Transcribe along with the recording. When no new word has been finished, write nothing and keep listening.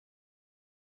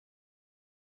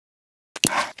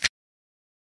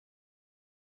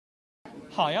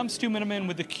Hi, I'm Stu Miniman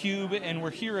with theCUBE, and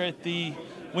we're here at the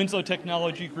Winslow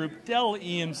Technology Group Dell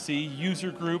EMC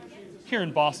user group here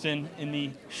in Boston in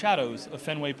the shadows of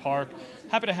Fenway Park.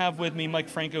 Happy to have with me Mike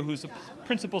Franco, who's a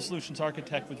Principal Solutions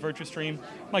Architect with Virtustream.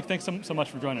 Mike, thanks so much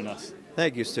for joining us.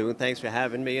 Thank you, Stu, and thanks for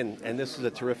having me, and this is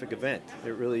a terrific event.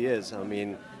 It really is. I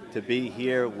mean, to be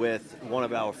here with one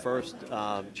of our first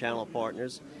channel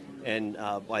partners, and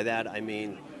by that I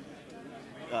mean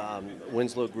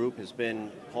Winslow Group has been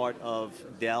part of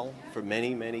Dell for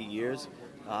many, many years.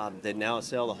 They now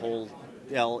sell the whole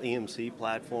Dell EMC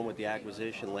platform with the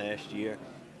acquisition last year.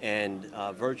 And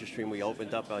Virtustream, we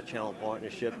opened up our channel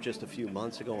partnership just a few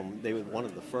months ago, and they were one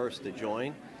of the first to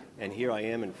join. And here I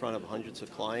am in front of hundreds of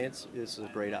clients. This is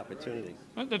a great opportunity.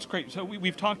 That's great. So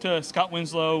we've talked to Scott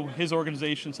Winslow, his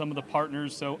organization, some of the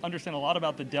partners, so understand a lot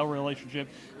about the Dell relationship,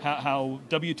 how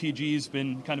WTG's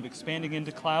been kind of expanding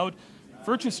into cloud.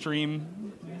 Virtustream,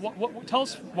 tell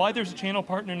us why there's a channel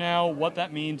partner now, what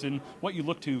that means, and what you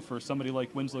look to for somebody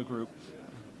like Winslow Group.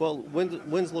 Well,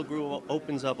 Winslow Group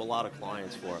opens up a lot of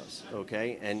clients for us,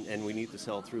 okay, and we need to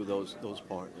sell through those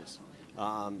partners.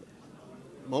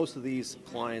 Most of these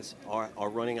clients are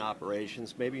running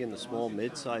operations, maybe in the small,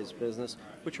 mid-sized business,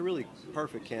 which are really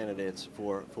perfect candidates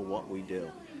for what we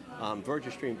do.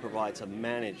 Virtustream provides a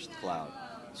managed cloud.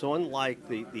 So unlike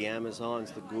the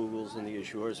Amazons, the Googles, and the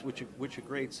Azures, which are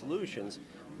great solutions,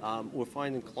 we're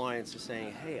finding clients are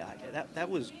saying, hey, that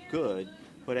was good,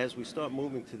 but as we start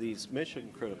moving to these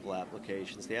mission-critical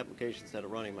applications, the applications that are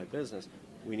running my business,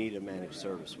 we need a managed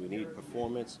service. We need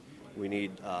performance. We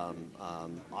need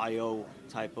I/O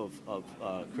type of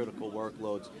critical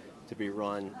workloads to be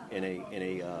run in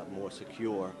a more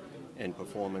secure and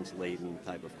performance-laden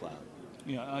type of cloud.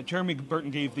 Yeah, Jeremy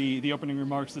Burton gave the opening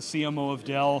remarks, the CMO of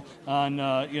Dell, on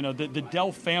the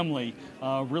Dell family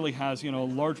really has a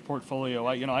large portfolio.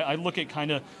 I look at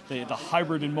kind of the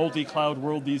hybrid and multi-cloud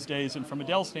world these days, and from a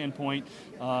Dell standpoint,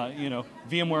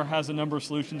 VMware has a number of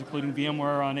solutions, including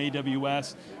VMware on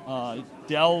AWS.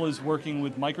 Dell is working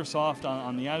with Microsoft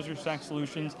on the Azure Stack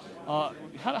solutions.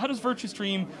 How does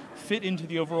Virtustream fit into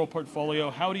the overall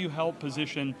portfolio? How do you help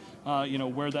position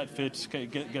where that fits,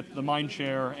 get the mind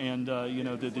share and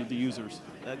the users?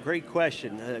 Great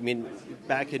question. I mean,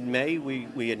 back in May,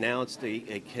 we announced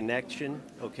a connection,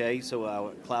 okay, so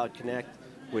our Cloud Connect,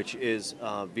 which is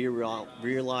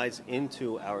realized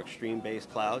into our Extreme-based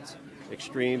clouds.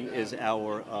 Extreme is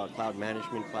our cloud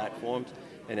management platforms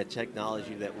and a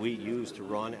technology that we use to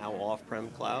run our off-prem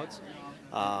clouds.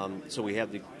 So we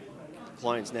have the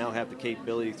clients now have the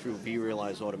capability through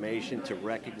vRealize automation to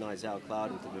recognize our cloud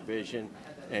and to provision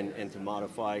and to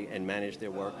modify and manage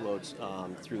their workloads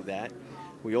through that.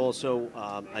 We also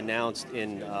announced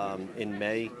in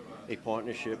May a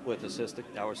partnership with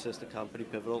our sister company,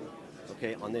 Pivotal,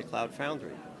 okay, on their Cloud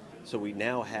Foundry. So we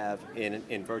now have in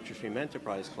Virtustream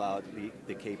Enterprise Cloud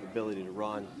the capability to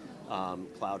run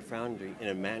Cloud Foundry in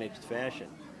a managed fashion.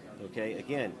 Okay,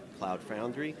 again, Cloud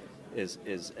Foundry is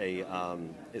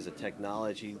a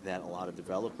technology that a lot of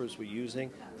developers were using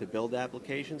to build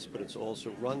applications, but it also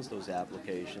runs those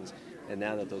applications. And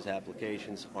now that those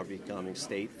applications are becoming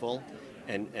stateful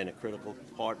and a critical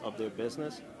part of their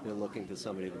business, they're looking to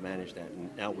somebody to manage that.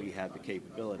 And now we have the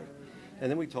capability. And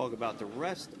then we talk about the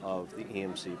rest of the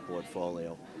EMC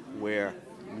portfolio, where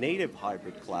native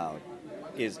hybrid cloud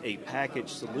is a packaged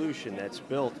solution that's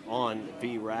built on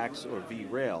vRacks or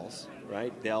vRails,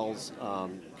 right? Dell's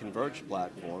converged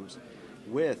platforms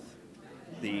with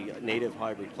the native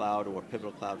hybrid cloud or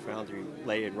Pivotal Cloud Foundry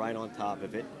layered right on top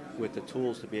of it with the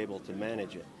tools to be able to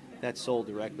manage it. That's sold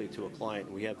directly to a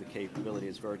client. We have the capability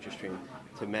as Virtustream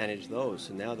to manage those.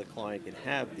 So now the client can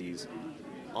have these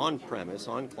on-premise,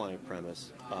 on-client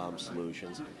premise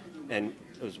solutions, and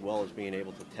as well as being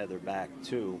able to tether back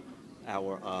to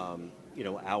our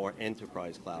our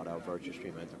enterprise cloud, our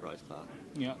Virtustream enterprise cloud.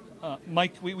 Yeah,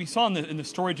 Mike, we saw in the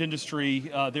storage industry,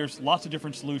 there's lots of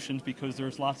different solutions because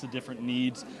there's lots of different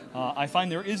needs. I find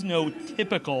there is no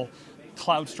typical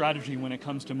cloud strategy when it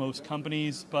comes to most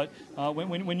companies, but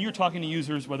when you're talking to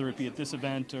users, whether it be at this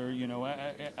event or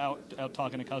out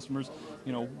talking to customers,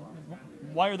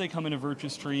 why are they coming to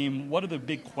Virtustream? What are the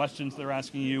big questions they're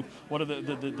asking you? What are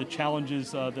the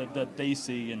challenges that they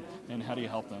see, and how do you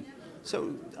help them?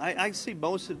 So I see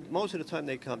most of the time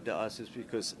they come to us is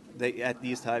because at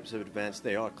these types of events,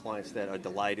 they are clients that are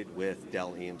delighted with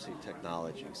Dell EMC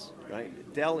technologies, right?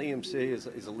 Dell EMC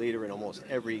is a leader in almost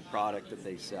every product that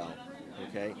they sell,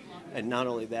 okay? And not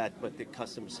only that, but the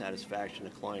customer satisfaction,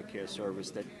 the client care service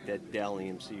that Dell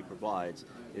EMC provides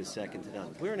is second to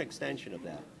none. We're an extension of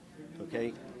that,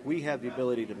 okay? We have the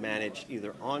ability to manage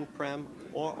either on-prem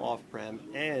or off-prem,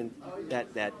 and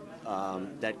that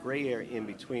that gray area in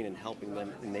between and helping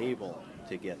them enable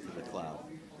to get to the cloud.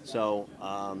 So,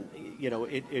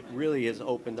 it really has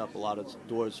opened up a lot of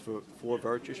doors for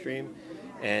Virtustream.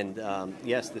 And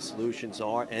yes, the solutions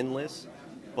are endless,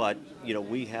 but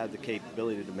we have the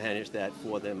capability to manage that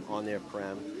for them on their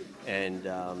prem, and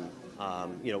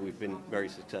we've been very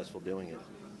successful doing it.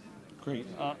 Great.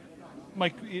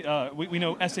 Mike, we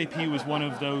know SAP was one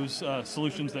of those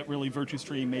solutions that really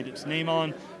Virtustream made its name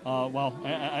on. Well,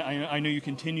 I know you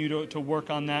continue to work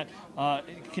on that.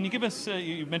 Can you give us,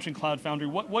 you mentioned Cloud Foundry,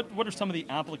 what are some of the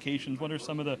applications, what are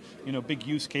some of the big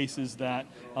use cases that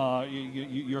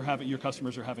your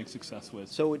customers are having success with?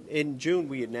 So in June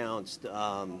we announced the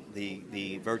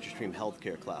Virtustream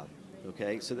Healthcare Cloud.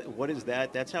 Okay, so what is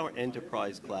that? That's our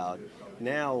enterprise cloud,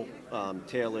 now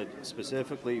tailored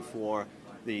specifically for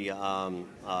the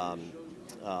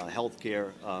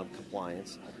healthcare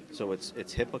compliance. So it's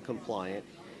HIPAA compliant,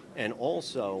 and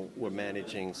also we're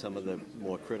managing some of the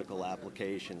more critical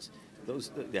applications.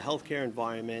 The healthcare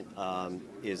environment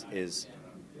is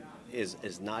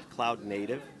not cloud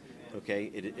native. Okay,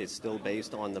 it's still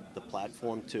based on the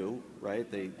platform too, right?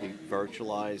 They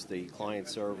virtualize the client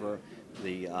server,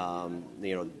 the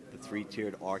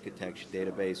three-tiered architecture,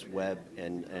 database, web,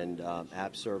 and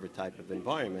app server type of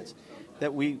environments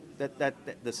that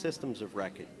the systems of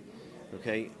record.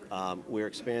 Okay, we're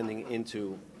expanding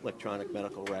into electronic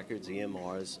medical records,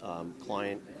 EMRs,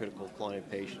 critical client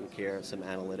patient care, some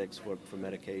analytics for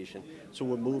medication. So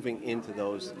we're moving into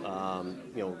those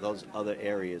those other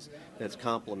areas that's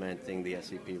complementing the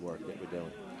SAP work that we're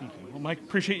doing. Okay. Well, Mike,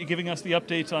 appreciate you giving us the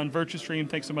updates on Virtustream.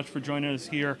 Thanks so much for joining us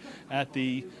here at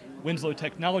the Winslow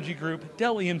Technology Group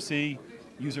Dell EMC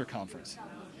User Conference.